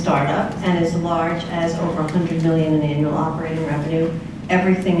and startup, and as large as over 100 million in annual operating revenue,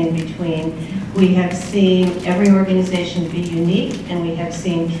 everything in between. We have seen every organization be unique, and we have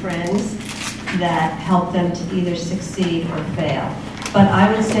seen trends that help them to either succeed or fail. But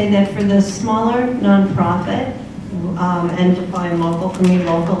I would say that for the smaller nonprofit, and define local, for me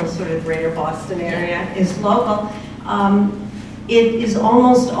local is sort of greater Boston area, is local. It is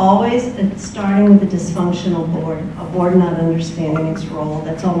almost always starting with a dysfunctional board, a board not understanding its role.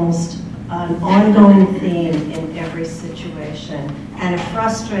 That's almost an ongoing theme in every situation. And a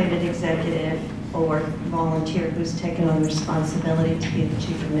frustrated executive or volunteer who's taken on the responsibility to be the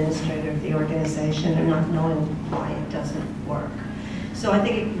chief administrator of the organization and not knowing why it doesn't work. So I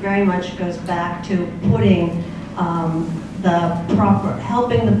think it very much goes back to putting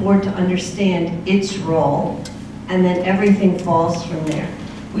helping the board to understand its role, and then everything falls from there.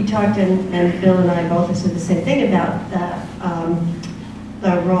 We talked, and Bill and I both said the same thing about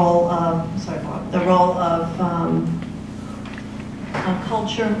the role of a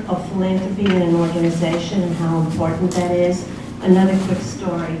culture of philanthropy in an organization and how important that is. Another quick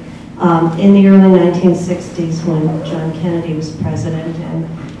story. In the early 1960s, when John Kennedy was president,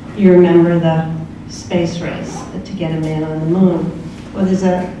 and you remember the space race to get a man on the moon. Well, there's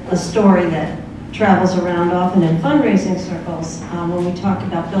a story that travels around often in fundraising circles when we talk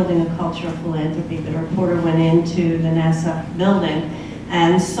about building a culture of philanthropy. The reporter went into the NASA building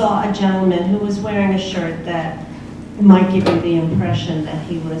and saw a gentleman who was wearing a shirt that might give you the impression that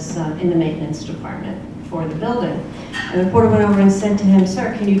he was in the maintenance department for the building. And the reporter went over and said to him,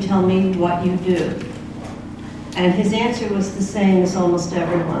 "Sir, can you tell me what you do?" And his answer was the same as almost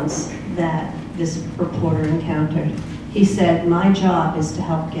everyone's that this reporter encountered. He said, "My job is to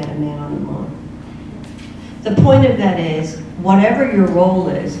help get a man on the moon." The point of that is, whatever your role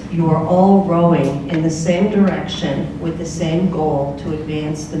is, you are all rowing in the same direction with the same goal to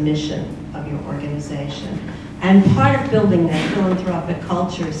advance the mission of your organization. And part of building that philanthropic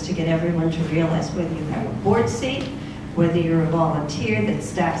culture is to get everyone to realize whether you have a board seat, whether you're a volunteer that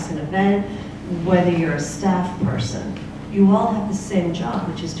staffs an event, whether you're a staff person, you all have the same job,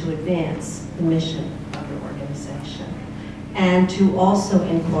 which is to advance the mission of your organization. And to also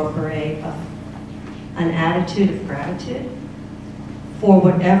incorporate an attitude of gratitude for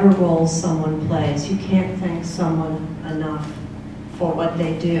whatever role someone plays. You can't thank someone enough for what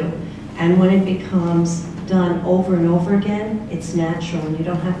they do. And when it becomes done over and over again, it's natural, and you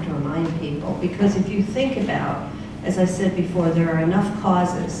don't have to remind people. Because if you think about, as I said before, there are enough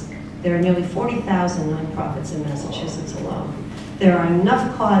causes. There are nearly 40,000 nonprofits in Massachusetts alone. There are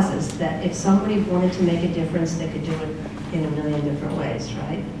enough causes that if somebody wanted to make a difference, they could do it in a million different ways,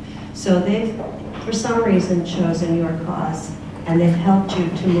 right? So they've, for some reason, chosen your cause, and they've helped you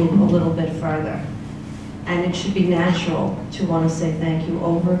to move a little bit further. And it should be natural to want to say thank you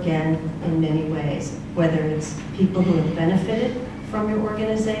over again in many ways, whether it's people who have benefited from your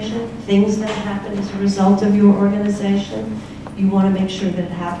organization, things that happen as a result of your organization. You want to make sure that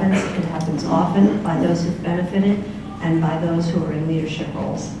it happens often by those who've benefited and by those who are in leadership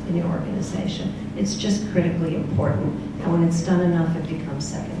roles in your organization. It's just critically important. And when it's done enough, it becomes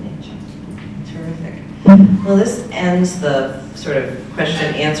second nature. Terrific. Well, this ends the sort of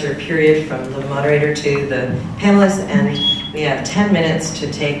question-answer period from the moderator to the panelists, and we have 10 minutes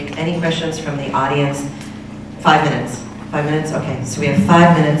to take any questions from the audience. 5 minutes. 5 minutes? Okay, so we have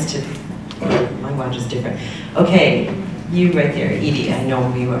 5 minutes to... My watch is different. Okay, you right there, Edie, I know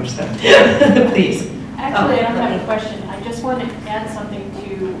who you are, so please. Actually, I don't have a question. I just want to add something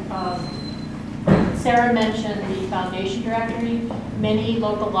to... Sarah mentioned the foundation directory. Many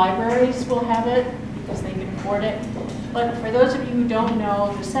local libraries will have it because they can afford it. But for those of you who don't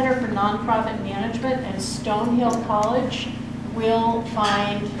know, the Center for Nonprofit Management at Stonehill College will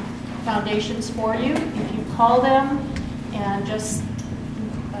find foundations for you. If you call them and just,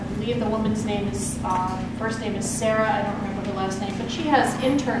 I believe the woman's name is, first name is Sarah, I don't remember the last name, but she has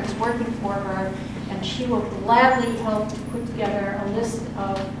interns working for her, and she will gladly help to put together a list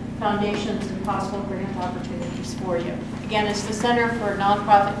of foundations and possible grant opportunities for you. Again, it's the Center for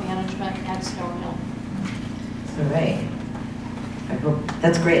Nonprofit Management at Stonehill. All right. I hope,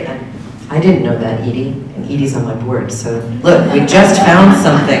 that's great. I didn't know that, Edie, and Edie's on my board. So look, we just found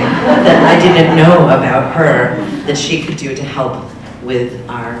something that I didn't know about her that she could do to help with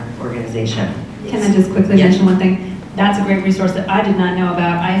our organization. Can I just quickly Yeah. mention one thing? That's a great resource that I did not know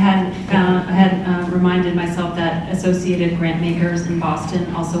about. I had reminded myself that Associated Grant Makers in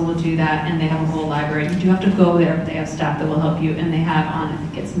Boston also will do that, and they have a whole library. You do have to go there, but they have staff that will help you, and they have on, I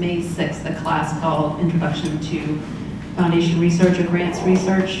think it's May 6th, a class called Introduction to Foundation Research or Grants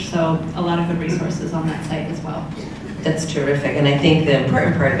Research, so a lot of good resources on that site as well. That's terrific, and I think the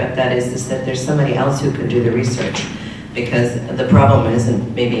important part about that is that there's somebody else who can do the research, because the problem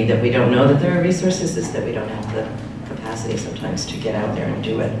isn't maybe that we don't know that there are resources, it's that we don't have the capacity sometimes to get out there and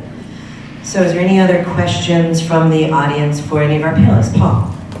do it. So is there any other questions from the audience for any of our panelists?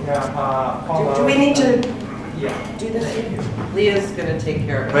 Paul? Yeah, Do we need to yeah. do this? Leah's going to take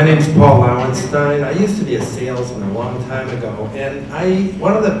care of it. My name's Paul Lowenstein. I used to be a salesman a long time ago, and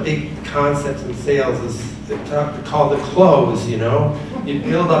one of the big concepts in sales is called the close, you know? You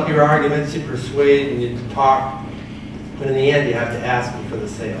build up your arguments, you persuade, and you talk, but in the end you have to ask them for the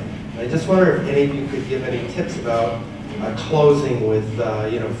sale. I just wonder if any of you could give any tips about closing with,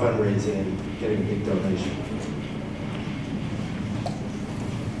 fundraising and getting a big donation.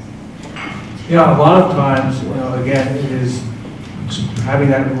 Yeah, a lot of times, again, it is having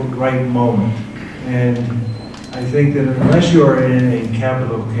that right moment. And I think that unless you're in a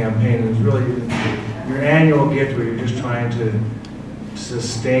capital campaign, it's really your annual gift where you're just trying to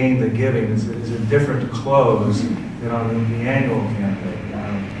sustain the giving is a different close than on the annual campaign.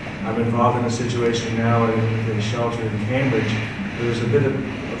 I'm involved in a situation now at a shelter in Cambridge. There's a bit of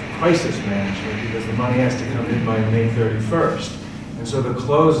crisis management because the money has to come in by May 31st. And so the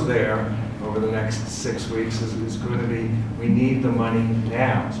close there over the next 6 weeks is going to be, we need the money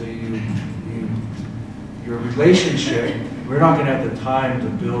now. So your relationship, we're not going to have the time to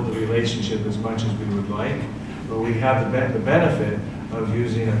build the relationship as much as we would like, but we have the benefit of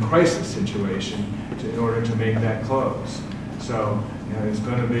using a crisis situation in order to make that close. So, it's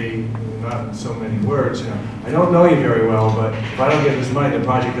going to be, not in so many words, I don't know you very well, but if I don't get this money, the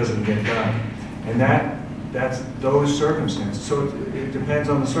project doesn't get done. And that's those circumstances. So it depends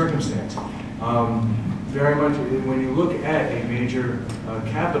on the circumstance. Very much, when you look at a major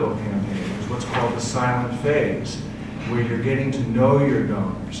capital campaign, there's what's called the silent phase, where you're getting to know your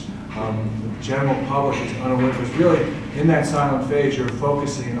donors. The general public is unaware, because really, in that silent phase, you're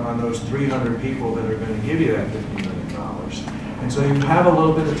focusing on those 300 people that are going to give you that $50 million. And so you have a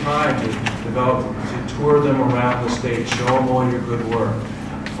little bit of time to develop, to tour them around the state, show them all your good work,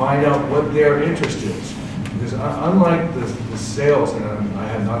 find out what their interest is. Because unlike the sales, and I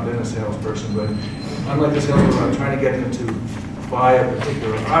have not been a salesperson, but unlike the salesperson, I'm trying to get them to buy a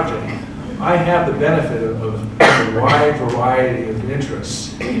particular object. I have the benefit of a wide variety of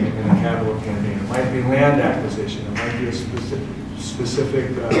interests in a capital campaign. It might be land acquisition, it might be a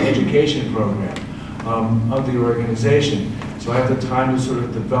specific education program of the organization. So I have the time to sort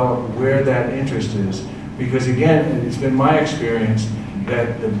of develop where that interest is. Because again, it's been my experience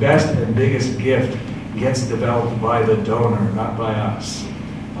that the best and biggest gift gets developed by the donor, not by us.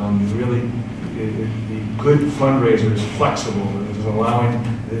 Really, the good fundraiser is flexible. It is allowing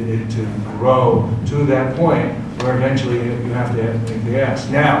it to grow to that point where eventually you have to make the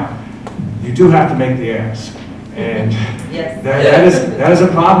ask. Now, you do have to make the ask. And yes. that is a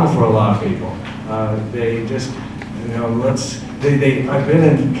problem for a lot of people. They just, I've been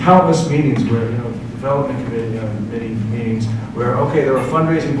in countless meetings where, development committee meetings where, okay, they're a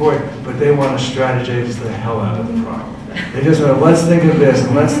fundraising board, but they want to strategize the hell out of the problem. They just want to, let's think of this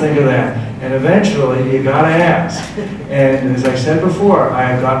and let's think of that. And eventually, you got to ask. And as I said before, I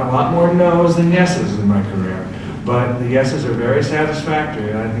have gotten a lot more no's than yeses in my career. But the yeses are very satisfactory,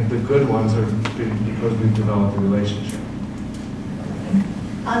 and I think the good ones are because we've developed a relationship.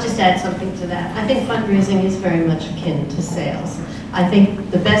 I'll just add something to that. I think fundraising is very much akin to sales. I think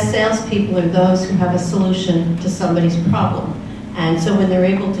the best salespeople are those who have a solution to somebody's problem. And so when they're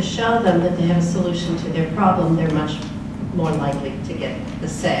able to show them that they have a solution to their problem, they're much more likely to get the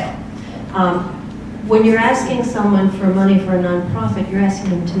sale. When you're asking someone for money for a nonprofit, you're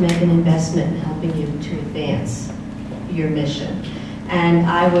asking them to make an investment in helping you to advance your mission. And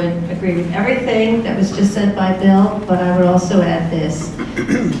I would agree with everything that was just said by Bill, but I would also add this.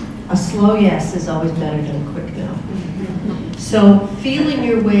 A slow yes is always better than a quick no. So feeling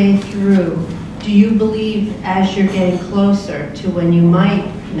your way through, do you believe as you're getting closer to when you might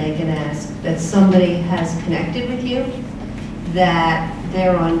make an ask that somebody has connected with you? that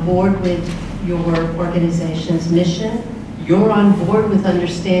they're on board with your organization's mission, you're on board with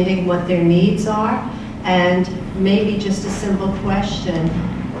understanding what their needs are, and maybe just a simple question,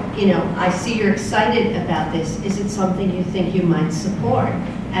 you know, I see you're excited about this. Is it something you think you might support?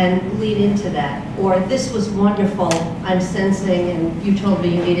 And lead into that. Or this was wonderful, I'm sensing, and you told me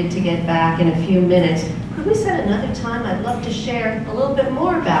you needed to get back in a few minutes. Could we set another time? I'd love to share a little bit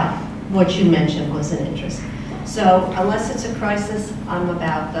more about what you mentioned was an interest. So unless it's a crisis, I'm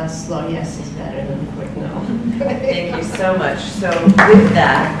about the slow yes is better than a quick no. Thank you so much. So with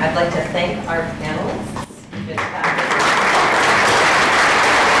that, I'd like to thank our panelists.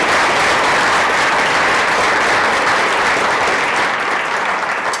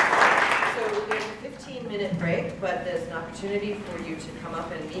 So there's a 15-minute break, but there's an opportunity for you to come up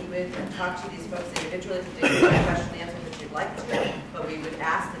and meet with and talk to these folks individually if there's any question and answer that you'd like to. But we would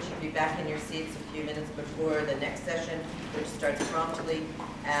ask that you be back in your seats a few minutes before the next session, which starts promptly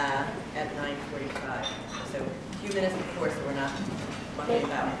at 9:45. So a few minutes before, so we're not mucking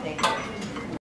about. Thank you.